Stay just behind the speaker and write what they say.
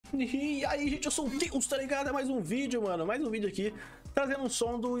E aí, gente, eu sou o Deus, tá ligado? É mais um vídeo, mano. Mais um vídeo aqui, trazendo um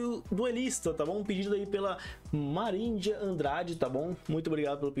som do Duelista, tá bom? Um pedido aí pela Maríndia Andrade, tá bom? Muito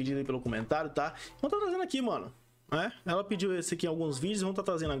obrigado pelo pedido aí, pelo comentário, tá? Vamos tá trazendo aqui, mano. Ela pediu esse aqui em alguns vídeos, vamos estar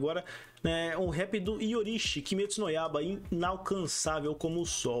trazendo agora, né, um rap do Yoriichi, Kimetsu no Yaiba, Inalcançável como o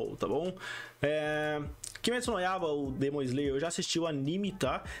Sol, tá bom? Kimetsu no Yaiba, o Demon Slayer, eu já assisti o anime,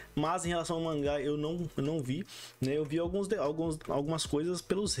 tá? Mas em relação ao mangá eu não vi, né? Eu vi algumas coisas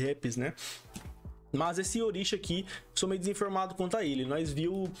pelos raps, né? Mas esse Yoriichi aqui, sou meio desinformado quanto a ele. Nós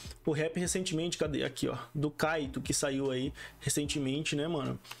viu o rap recentemente, cadê? Aqui, ó, do Kaito, que saiu aí recentemente, né,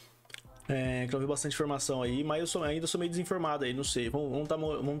 mano? Que eu vi bastante informação aí, mas eu ainda sou meio desinformado aí, não sei. Vamos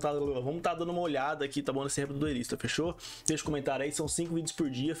tá dando uma olhada aqui, tá bom? Nesse rap do Duelista, fechou? Deixa um comentário aí, são 5 vídeos por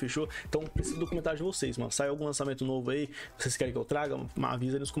dia, fechou? Então preciso do comentário de vocês, mano. Sai algum lançamento novo aí, vocês querem que eu traga?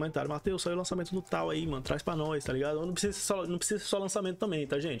 Avisa aí nos comentários. Matheus, saiu o lançamento do tal aí, mano. Traz pra nós, tá ligado? Não precisa ser só lançamento também,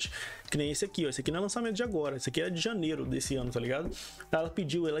 tá, gente? Que nem esse aqui, ó. Esse aqui não é lançamento de agora, esse aqui é de janeiro desse ano, tá ligado? Ela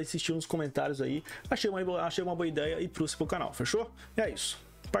pediu, ela insistiu nos comentários aí. Achei uma boa ideia e trouxe pro canal, fechou? É isso.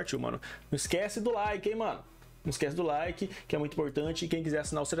 Partiu, mano. Não esquece do like, hein, mano. Não esquece do like, que é muito importante. E quem quiser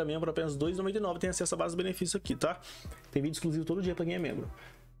assinar o Seja Membro por apenas R$ 2,99 tem acesso a base de benefícios aqui, tá? Tem vídeo exclusivo todo dia pra quem é membro.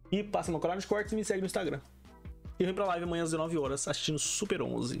 E passa no canal de cortes e me segue no Instagram. E vem pra live amanhã às 19 horas assistindo Super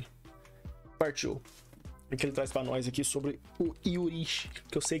 11. Partiu. O que ele traz pra nós aqui sobre o Yoriichi,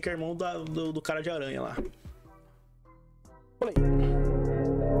 que eu sei que é irmão do cara de aranha lá. Olha aí.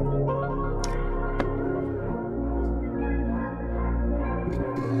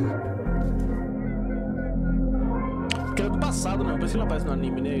 Porque ele é do passado, né? Por isso que ele aparece no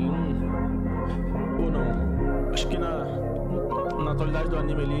anime, né? Ele não... Ou não. Acho que na atualidade do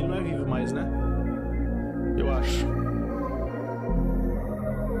anime ele não é vivo mais, né? Eu acho.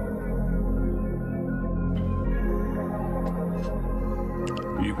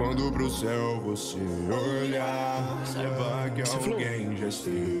 E quando pro céu você olhar, saiba que alguém já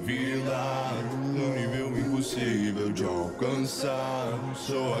esteve lá, no nível impossível de alcançar.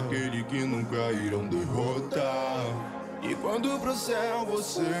 Sou aquele que nunca irão derrotar. E quando pro céu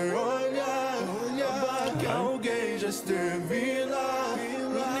você olhar, saiba que alguém já esteve lá,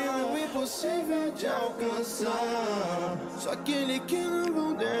 no nível impossível de alcançar. Só aquele que não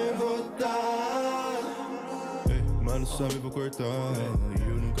vão derrotar. Mano, sabe, vou cortar, e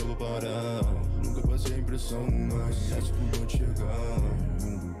eu nunca vou parar. Nunca passei impressão, mas acho por onde chegar.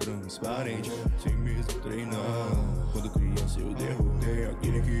 Mundo transparente, sem mesmo treinar. Quando criança eu derrotei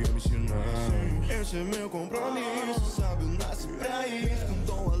aquele que ia me ensinar. Esse é meu compromisso, sabe, eu nasci pra isso. Com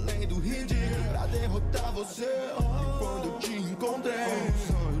dom além do ridículo, pra derrotar você. E quando eu te encontrei,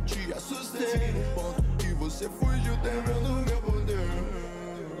 eu te assustei. No ponto que você fugiu, temendo meu poder.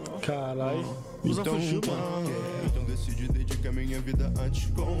 Caralho. Então, então decidi dedicar minha vida a te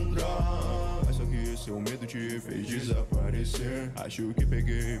encontrar. Mas só que esse o medo te fez desaparecer. Acho que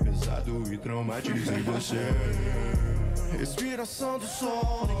peguei pesado e traumatizei você. Respiração do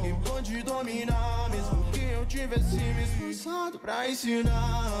sol, ninguém pode dominar. Mesmo que eu tivesse me esforçado pra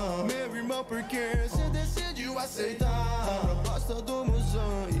ensinar. Meu irmão, por que você decidiu aceitar a proposta do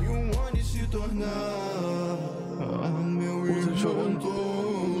Muzan e um Oni se tornar? Meu irmão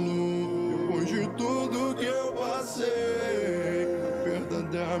tolo, depois de tudo que eu passei, perda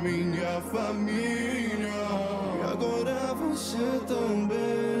da minha família, e agora você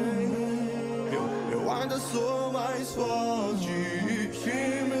também. Eu ainda sou mais forte,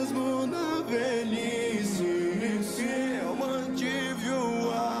 que mesmo na velhice, eu mantive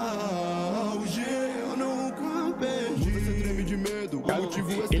o auge, eu nunca perdi. Você treme de medo, o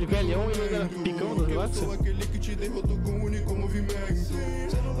motivo é ele velhão e ele era picão do eu sou aquele que te derrotou com um único movimento.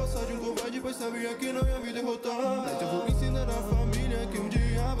 Você não gosta de um covarde, pois sabia que não ia me derrotar. Mas eu vou ensinar a família que um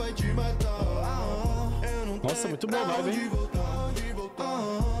dia vai te matar. Eu não Nossa, muito bom, vai, hein?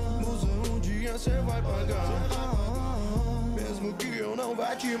 Um dia você vai pagar. Mesmo que eu não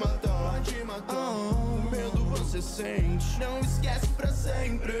vai te matar. O medo você sente, não esquece pra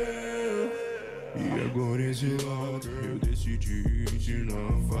sempre. E agora esse lado eu decidi ensinar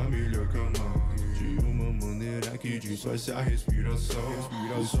a família canal de uma maneira que disfarce a respiração.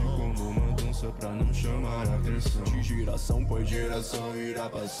 Assim como uma dança pra não chamar a atenção. De geração por geração irá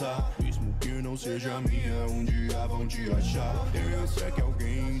passar. Mesmo que não seja minha, um dia vão te achar. Eu sei que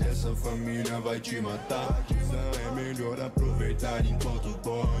alguém dessa família vai te matar. Então é melhor aproveitar enquanto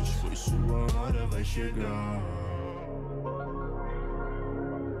pode, pois sua hora vai chegar.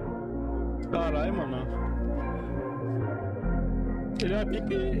 Caralho, mano. Ele é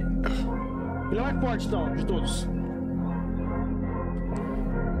pique. Ele é o mais forte, então, de todos.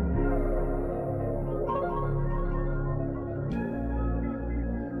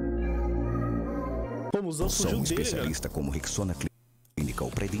 Pô, Musão fugiu um dele, especialista velho. como Rexona Clinical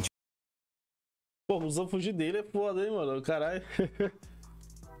para identificar. Pô, Musão fugir dele é foda, hein, mano? Caralho.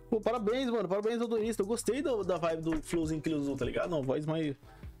 Pô, parabéns, mano. Parabéns ao Duelista. Eu gostei da vibe do flowzinho que ele usou, tá ligado? Não, voz mais...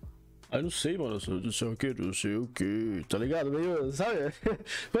 eu não sei, mano. Não sei o que, tá ligado? Meio, sabe?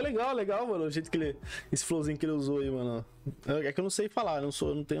 Foi legal, mano. O jeito que ele... Esse flowzinho que ele usou aí, mano. É que eu não sei falar,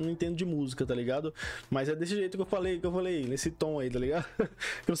 não entendo de música, tá ligado? Mas é desse jeito que eu falei, nesse tom aí, tá ligado? Eu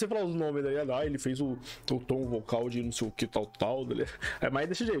não sei falar os nomes, tá ligado? Ah, ele fez o tom vocal de não sei o que, tal, tá ligado? É mais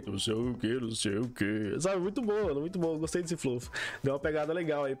desse jeito, não sei o que. Sabe, muito bom, mano, muito bom. Gostei desse flow. Deu uma pegada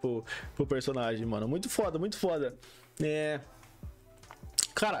legal aí pro personagem, mano. Muito foda, muito foda.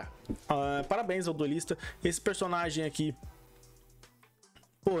 Cara, parabéns ao Duelista. Esse personagem aqui...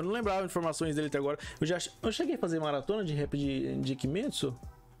 Pô, eu não lembrava informações dele até agora. Eu cheguei a fazer maratona de rap de Kimetsu?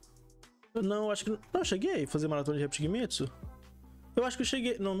 Não, acho que... Não, cheguei a fazer maratona de rap de Kimetsu? Eu acho que eu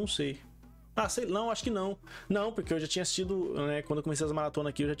cheguei... Não sei. Ah, sei, não, acho que não. Não, porque eu já tinha assistido, né? Quando eu comecei as maratonas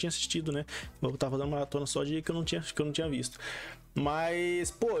aqui, eu já tinha assistido, né? Eu tava fazendo maratona só de que eu não tinha visto.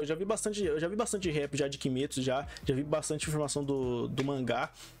 Mas, pô, eu já vi bastante rap já de Kimetsu, já vi bastante informação do mangá,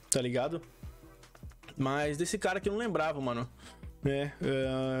 tá ligado? Mas desse cara que eu não lembrava, mano.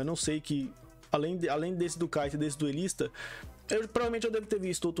 Não sei que... Além desse do Kite e desse Duelista, provavelmente eu devo ter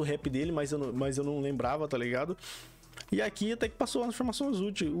visto outro rap dele, mas eu não lembrava, tá ligado? E aqui até que passou umas informações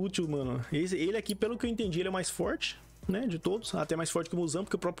úteis, mano. Ele aqui, pelo que eu entendi, ele é mais forte, né, de todos. Até mais forte que o Musão,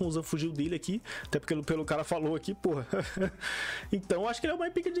 porque o próprio Musão fugiu dele aqui. Até porque pelo cara falou aqui, porra. Então, acho que ele é o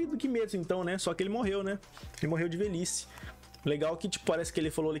mais pica do Kimetsu, então, né? Só que ele morreu, né? Ele morreu de velhice. Legal que, tipo, parece que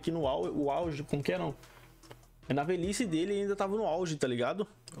ele falou aqui no auge, como que é, não? Na velhice dele, ele ainda tava no auge, tá ligado?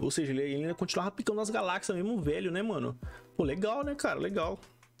 Ou seja, ele ainda continuava picando nas galáxias mesmo, velho, né, mano? Pô, legal, né, cara? Legal.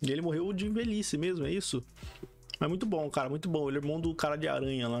 E ele morreu de velhice mesmo, é isso? Mas muito bom, cara, muito bom. Ele é irmão do cara de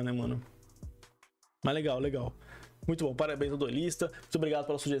aranha lá, né, mano? Mas legal. Muito bom, parabéns ao Duelista. Muito obrigado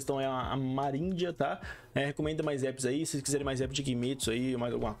pela sugestão, é a Maríndia, tá? Recomenda mais apps aí, se vocês quiserem mais apps de Kimetsu aí,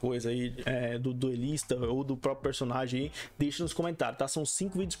 mais alguma coisa aí, do Duelista ou do próprio personagem aí, deixa nos comentários, tá? São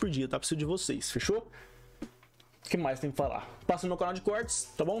 5 vídeos por dia, tá? Preciso de vocês, fechou? O que mais tem que falar? Passa no meu canal de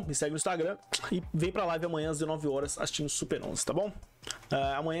cortes, tá bom? Me segue no Instagram e vem pra live amanhã às 19 horas assistindo Super 11, tá bom?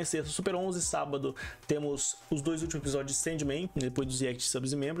 Amanhã é sexta, Super 11, sábado temos os 2 últimos episódios de Sandman, depois dos reacts,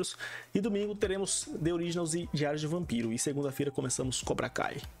 subs e membros, e domingo teremos The Originals e Diários de Vampiro, e segunda-feira começamos Cobra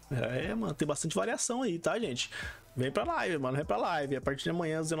Kai. Mano, tem bastante variação aí, tá, gente? Vem pra live, mano, vem pra live, a partir de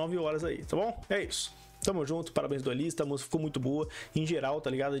amanhã às 19 horas aí, tá bom? É isso. Tamo junto, parabéns Duelista, a música ficou muito boa, em geral, tá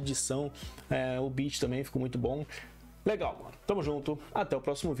ligado? A edição, o beat também ficou muito bom. Legal, mano. Tamo junto, até o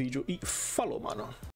próximo vídeo e falou, mano.